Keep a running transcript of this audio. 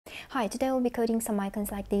Hi, today we'll be coding some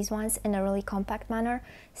icons like these ones in a really compact manner.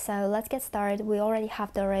 So let's get started. We already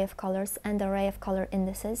have the array of colors and the array of color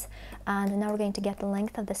indices, and now we're going to get the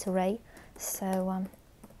length of this array. So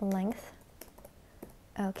length,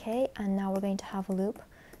 okay, and now we're going to have a loop.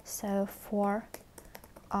 So for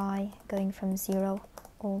I going from 0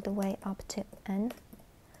 all the way up to n,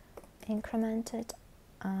 increment it,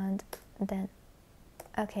 and then,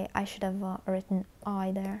 okay, I should have written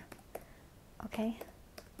I there, okay.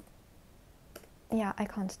 Yeah, I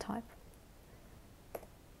can't type.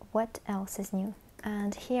 What else is new?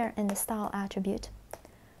 And here in the style attribute,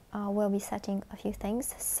 we'll be setting a few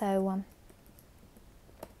things. So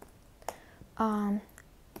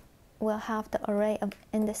we'll have the array of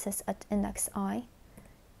indices at index I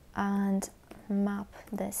and map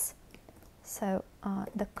this. So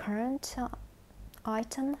the current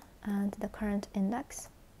item and the current index,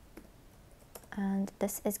 and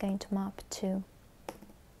this is going to map to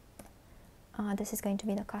this is going to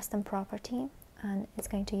be the custom property, and it's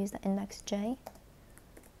going to use the index j,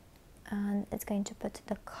 and it's going to put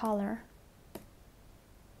the color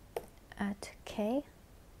at k,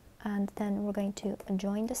 and then we're going to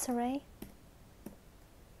join this array,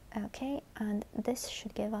 okay, and this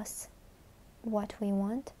should give us what we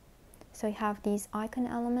want. So we have these icon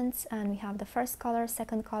elements, and we have the first color,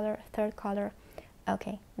 second color, third color.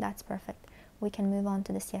 Okay, that's perfect. We can move on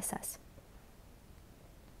to the CSS.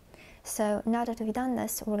 So now that we've done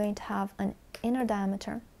this, we're going to have an inner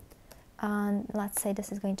diameter, and let's say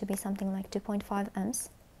this is going to be something like 2.5 ems.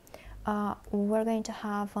 We're going to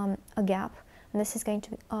have a gap, and this is going to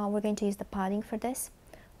be, we're going to use the padding for this.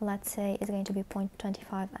 Let's say it's going to be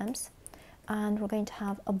 0.25 ems, and we're going to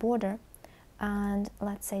have a border, and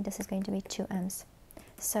let's say this is going to be 2 ems.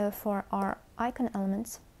 So for our icon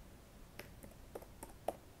elements,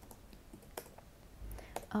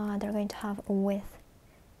 they're going to have a width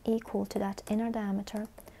equal to that inner diameter,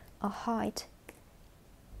 a height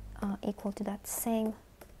equal to that same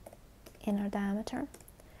inner diameter,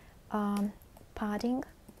 padding,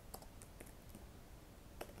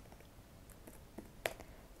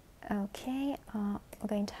 okay, we're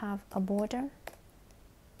going to have a border,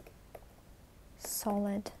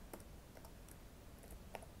 solid,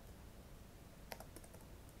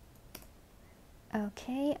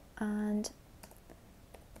 okay, and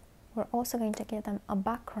we're also going to give them a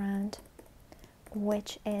background,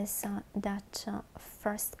 which is that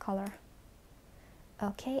first color.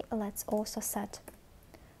 Okay, let's also set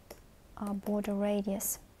our border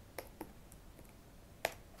radius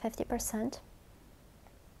 50%.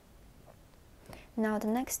 Now the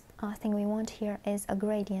next thing we want here is a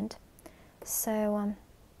gradient. So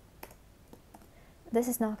this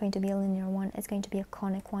is not going to be a linear one, it's going to be a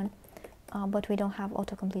conic one, but we don't have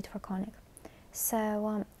autocomplete for conic.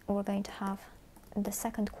 So we're going to have the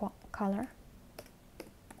second color,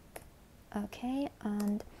 okay,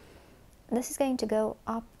 and this is going to go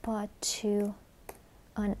up to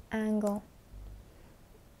an angle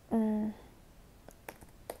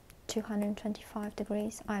 225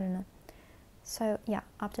 degrees, I don't know. So yeah,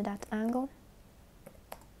 up to that angle,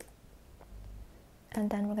 and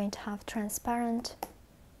then we're going to have transparent,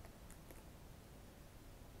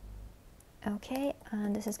 okay,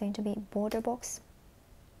 and this is going to be border box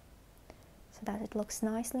so that it looks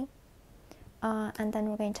nicely, and then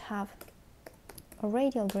we're going to have a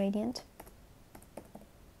radial gradient.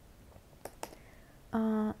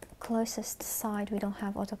 Closest side, we don't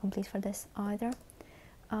have autocomplete for this either.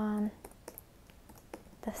 The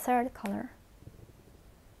third color,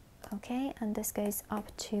 okay, and this goes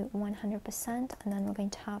up to 100%, and then we're going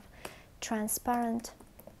to have transparent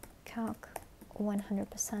calc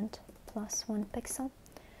 100% plus 1 pixel.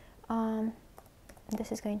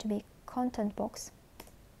 This is going to be content box,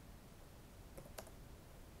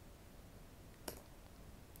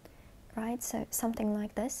 right, so something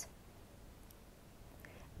like this.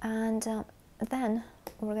 And then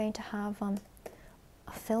we're going to have a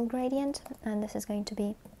fill gradient, and this is going to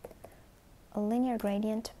be a linear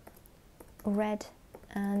gradient, red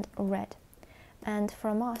and red. And for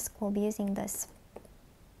a mask, we'll be using this.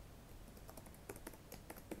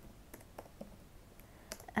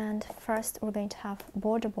 And first we're going to have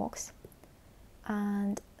border box,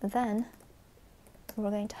 and then we're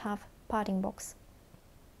going to have padding box.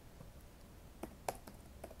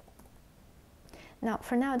 Now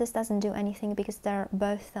for now this doesn't do anything because they're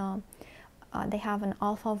both they have an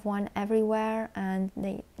alpha of 1 everywhere, and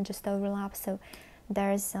they just overlap, so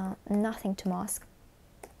there's nothing to mask.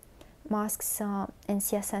 Masks in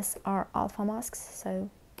CSS are alpha masks, so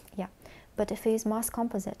yeah. But if we use mask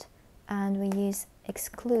composite and we use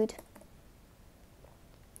exclude,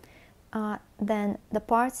 then the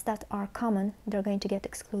parts that are common, they're going to get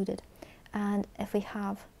excluded. And if we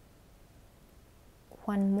have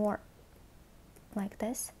one more like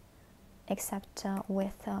this, except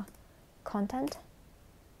with content,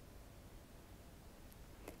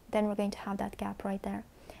 then we're going to have that gap right there.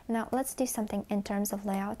 Now let's do something in terms of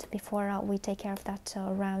layout before we take care of that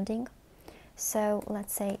rounding. So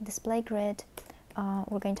let's say display grid,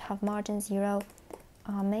 we're going to have margin 0,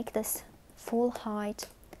 make this full height,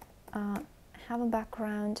 have a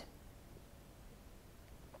background,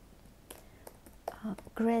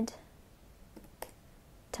 grid,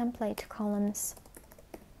 template columns,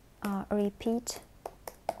 repeat,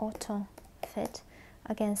 auto fit,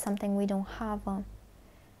 again something we don't have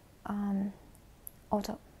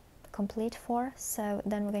auto complete for. So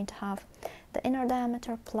then we're going to have the inner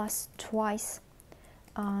diameter plus twice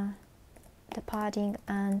the padding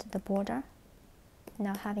and the border.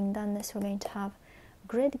 Now having done this, we're going to have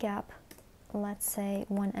grid gap, let's say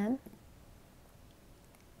 1 em.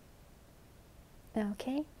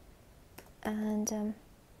 Okay, and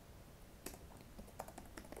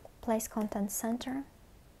place content center.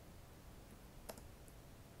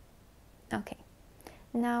 Okay,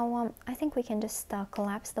 now I think we can just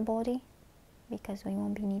collapse the body because we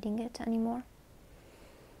won't be needing it anymore.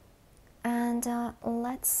 And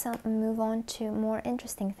let's move on to more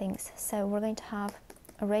interesting things. So we're going to have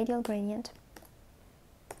a radial gradient,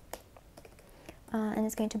 and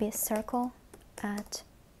it's going to be a circle at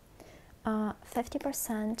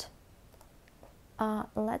 50%.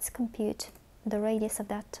 Let's compute the radius of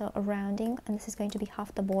that rounding, and this is going to be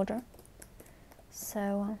half the border.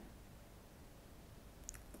 So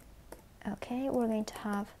okay, we're going to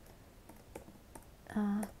have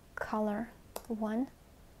color 1,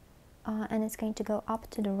 and it's going to go up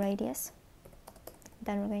to the radius.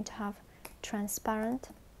 Then we're going to have transparent,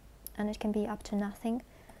 and it can be up to nothing,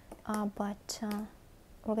 but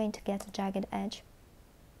we're going to get a jagged edge.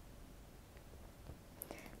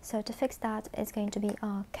 So to fix that, it's going to be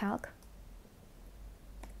calc,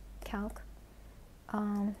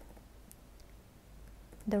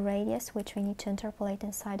 the radius, which we need to interpolate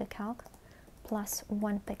inside the calc, plus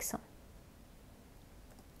 1 pixel.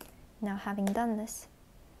 Now having done this,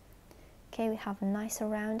 okay, we have a nicer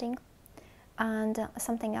rounding, and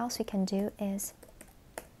something else we can do is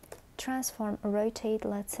transform, rotate,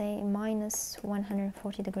 let's say minus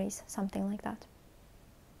 140 degrees, something like that.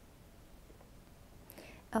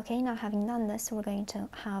 Okay, now having done this, we're going to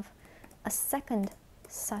have a second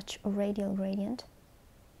such radial gradient.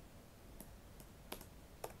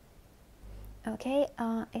 Okay,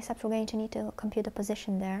 except we're going to need to compute the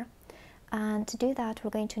position there, and to do that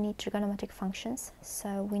we're going to need trigonometric functions.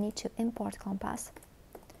 So we need to import compass.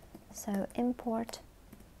 So import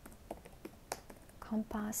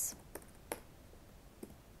compass.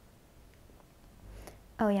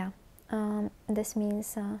 Oh yeah, this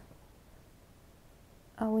means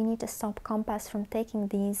we need to stop compass from taking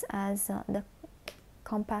these as the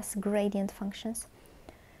compass gradient functions.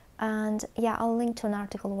 And yeah, I'll link to an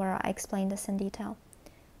article where I explain this in detail.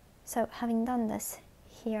 So having done this,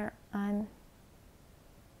 here I'm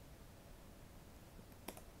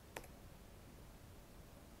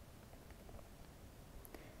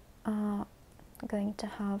going to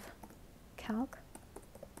have calc.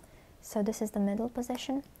 So this is the middle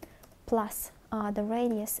position, plus the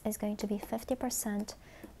radius is going to be 50%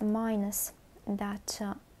 minus that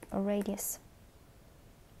radius,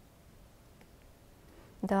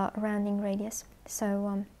 the rounding radius.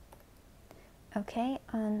 So okay,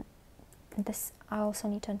 and this I also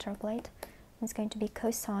need to interpolate. It's going to be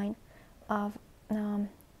cosine of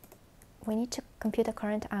we need to compute a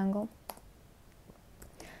current angle.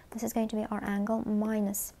 This is going to be our angle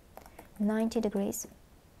minus 90 degrees,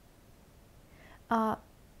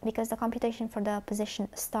 because the computation for the position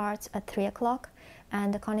starts at 3 o'clock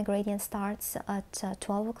and the conic gradient starts at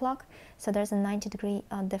 12 o'clock, so there's a 90-degree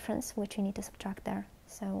difference which we need to subtract there.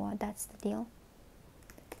 So that's the deal.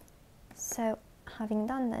 So having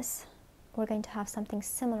done this, we're going to have something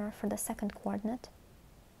similar for the second coordinate,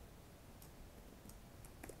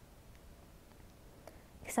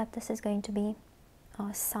 except this is going to be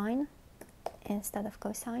sine instead of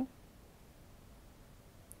cosine.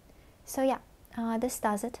 So yeah, this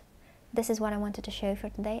does it. This is what I wanted to show you for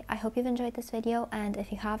today. I hope you've enjoyed this video, and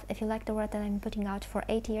if you have, if you like the work that I'm putting out for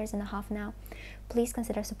 8 years and a half now, please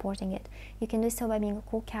consider supporting it. You can do so by being a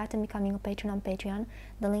cool cat and becoming a patron on Patreon.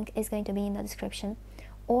 The link is going to be in the description.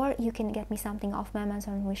 Or you can get me something off my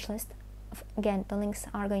Amazon wishlist. Again, the links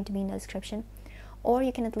are going to be in the description. Or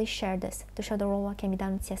you can at least share this to show the world what can be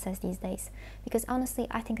done with CSS these days, because honestly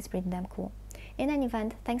I think it's pretty damn cool. In any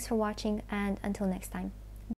event, thanks for watching, and until next time.